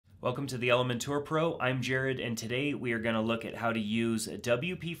Welcome to the Elementor Pro. I'm Jerad, and today we are going to look at how to use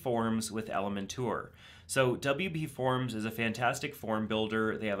WPForms with Elementor. So WPForms is a fantastic form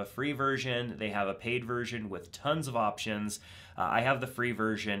builder. They have a free version, they have a paid version with tons of options. I have the free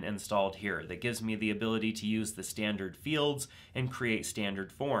version installed here that gives me the ability to use the standard fields and create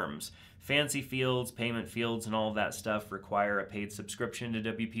standard forms. Fancy fields, payment fields, and all of that stuff require a paid subscription to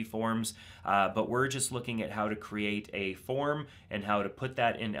WPForms, but we're just looking at how to create a form and how to put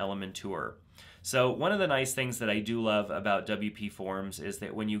that in Elementor. So one of the nice things that I do love about WPForms is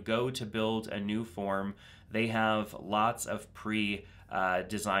that when you go to build a new form, they have lots of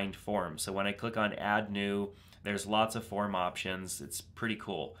pre-designed forms. So when I click on Add New, there's lots of form options. It's pretty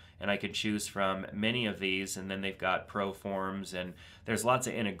cool. And I can choose from many of these, and then they've got Pro Forms, and there's lots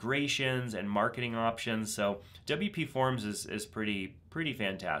of integrations and marketing options. So WPForms is pretty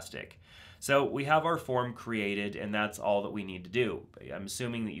fantastic. So we have our form created, and that's all that we need to do. I'm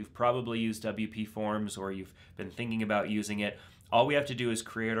assuming that you've probably used WPForms or you've been thinking about using it. All we have to do is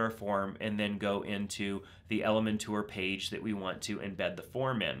create our form and then go into the Elementor page that we want to embed the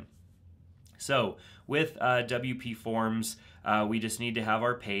form in. So with WPForms, we just need to have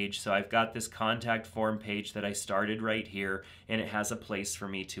our page. So I've got this contact form page that I started right here, and it has a place for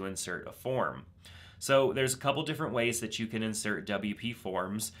me to insert a form. So there's a couple different ways that you can insert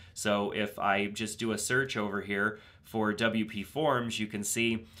WPForms. So if I just do a search over here for WPForms, you can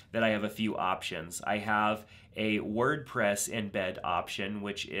see that I have a few options. I have a WordPress embed option,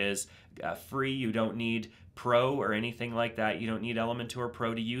 which is free. You don't need Pro or anything like that. You don't need Elementor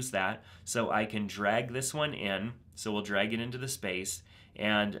Pro to use that. So I can drag this one in. So we'll drag it into the space,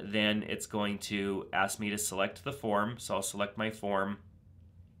 and then it's going to ask me to select the form. So I'll select my form,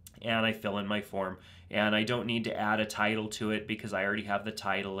 and I fill in my form, and I don't need to add a title to it because I already have the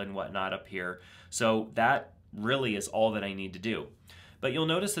title and whatnot up here. So that really is all that I need to do. But you'll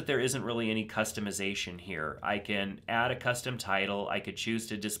notice that there isn't really any customization here. I can add a custom title. I could choose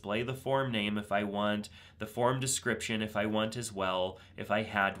to display the form name if I want, the form description if I want as well, if I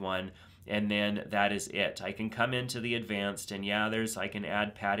had one, and then that is it. I can come into the advanced, and yeah, I can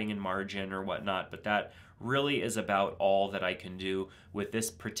add padding and margin or whatnot, but that really is about all that I can do with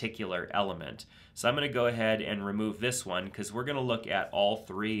this particular element. So I'm going to go ahead and remove this one because we're going to look at all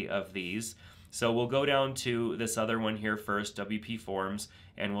three of these. So we'll go down to this other one here first, WPForms,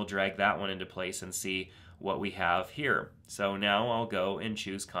 and we'll drag that one into place and see what we have here. So now I'll go and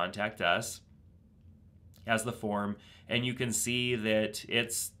choose Contact Us as the form, and you can see that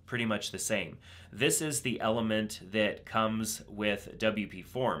it's pretty much the same. This is the element that comes with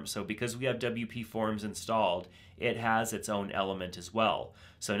WPForms. So because we have WPForms installed, it has its own element as well.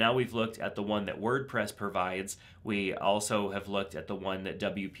 So now we've looked at the one that WordPress provides. We also have looked at the one that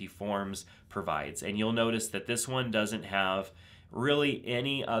WPForms provides. And you'll notice that this one doesn't have really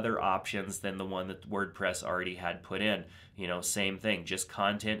any other options than the one that WordPress already had put in. You know, same thing, just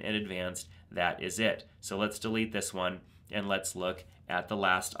content and advanced, that is it. So let's delete this one and let's look at the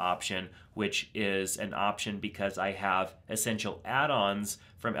last option, which is an option because I have Essential Addons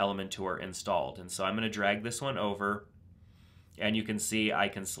from Elementor installed. And so I'm going to drag this one over, and you can see I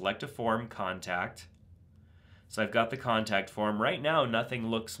can select a form, Contact. So I've got the contact form. Right now, nothing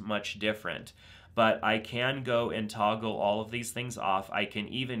looks much different, but I can go and toggle all of these things off. I can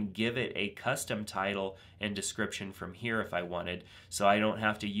even give it a custom title and description from here if I wanted, so I don't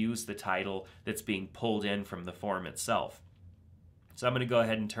have to use the title that's being pulled in from the form itself. So I'm going to go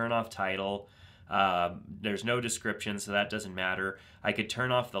ahead and turn off title. There's no description, so that doesn't matter. I could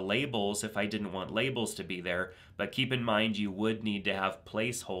turn off the labels if I didn't want labels to be there, but keep in mind you would need to have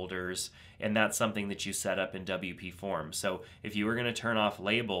placeholders, and that's something that you set up in WPForms. So if you were going to turn off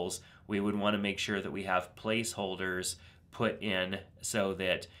labels, we would want to make sure that we have placeholders put in so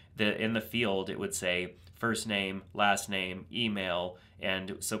that in the field it would say first name, last name, email,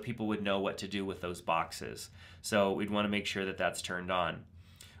 and so people would know what to do with those boxes. So we'd want to make sure that that's turned on.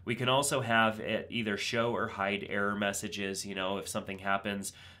 We can also have it either show or hide error messages. You know, if something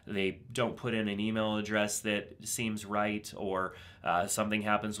happens, they don't put in an email address that seems right, or something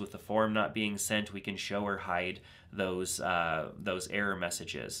happens with the form not being sent, we can show or hide those error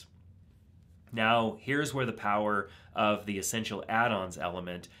messages. Now, here's where the power of the Essential Addons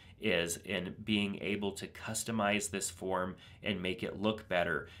element is in being able to customize this form and make it look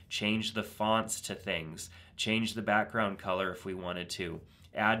better, change the fonts to things, change the background color if we wanted to,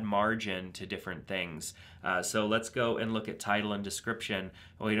 add margin to different things. So let's go and look at title and description.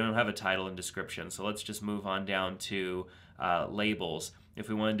 Well, we don't have a title and description, so let's just move on down to labels. If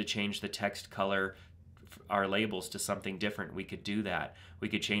we wanted to change the text color our labels to something different, we could do that. We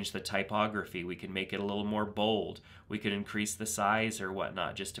could change the typography. We could make it a little more bold. We could increase the size or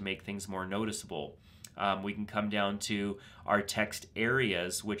whatnot just to make things more noticeable. We can come down to our text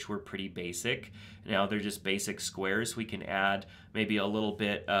areas, which were pretty basic. Now they're just basic squares. We can add maybe a little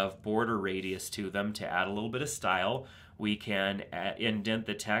bit of border radius to them to add a little bit of style. We can indent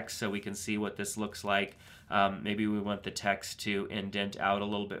the text so we can see what this looks like. Maybe we want the text to indent out a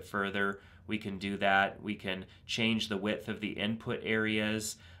little bit further. We can do that. We can change the width of the input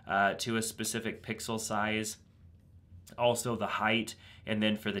areas to a specific pixel size. Also the height, and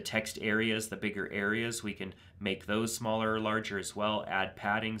then for the text areas, the bigger areas, we can make those smaller or larger as well, add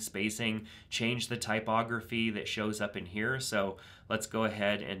padding, spacing, change the typography that shows up in here. So let's go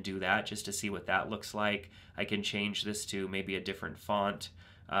ahead and do that just to see what that looks like. I can change this to maybe a different font,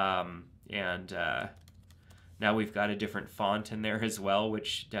 now we've got a different font in there as well,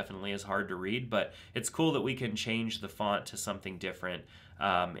 which definitely is hard to read, but it's cool that we can change the font to something different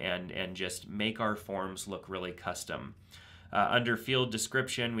and just make our forms look really custom. Under field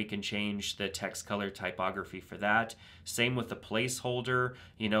description, we can change the text color typography for that. Same with the placeholder.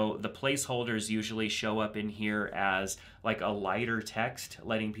 You know, the placeholders usually show up in here as like a lighter text,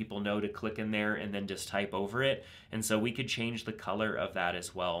 letting people know to click in there and then just type over it. And so we could change the color of that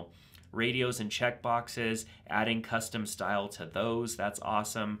as well. Radios and checkboxes, adding custom style to those, that's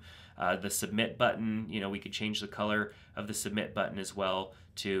awesome. The submit button, you know, we could change the color of the submit button as well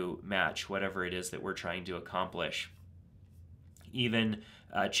to match whatever it is that we're trying to accomplish. Even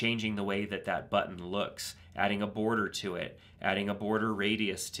changing the way that that button looks, adding a border to it, adding a border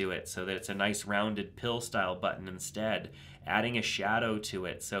radius to it so that it's a nice rounded pill style button instead, adding a shadow to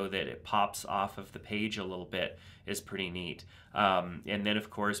it so that it pops off of the page a little bit is pretty neat. And then of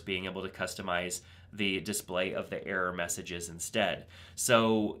course being able to customize the display of the error messages instead.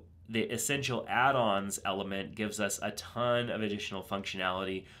 So the Essential Add-ons element gives us a ton of additional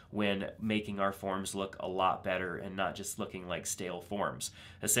functionality when making our forms look a lot better and not just looking like stale forms.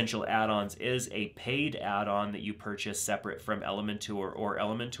 Essential Add-ons is a paid add-on that you purchase separate from Elementor or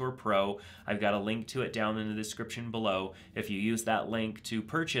Elementor Pro. I've got a link to it down in the description below. If you use that link to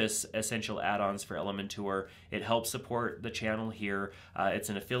purchase Essential Add-ons for Elementor, it helps support the channel here. It's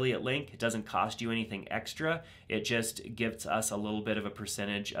an affiliate link. It doesn't cost you anything extra. It just gives us a little bit of a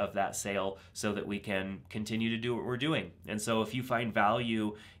percentage of that sale so that we can continue to do what we're doing. And so if you find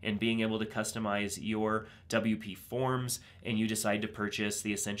value in being able to customize your WP forms and you decide to purchase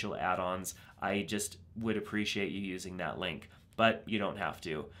the Essential Add-ons, I just would appreciate you using that link, but you don't have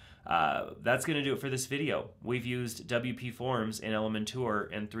to. That's going to do it for this video. We've used WP Forms in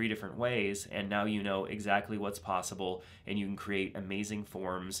Elementor in 3 different ways, and now you know exactly what's possible, and you can create amazing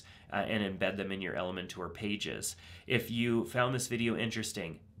forms and embed them in your Elementor pages. If you found this video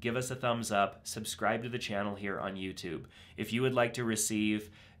interesting, give us a thumbs up, subscribe to the channel here on YouTube. If you would like to receive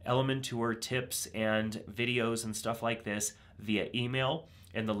Elementor tips and videos and stuff like this via email,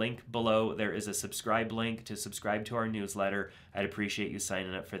 in the link below there is a subscribe link to subscribe to our newsletter. I'd appreciate you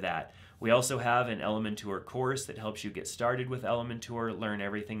signing up for that. We also have an Elementor course that helps you get started with Elementor, learn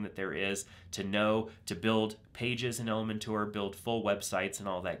everything that there is to know to build pages in Elementor, build full websites and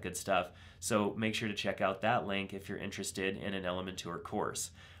all that good stuff. So make sure to check out that link if you're interested in an Elementor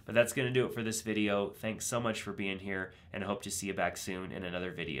course. But that's going to do it for this video. Thanks so much for being here, and I hope to see you back soon in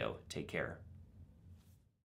another video. Take care.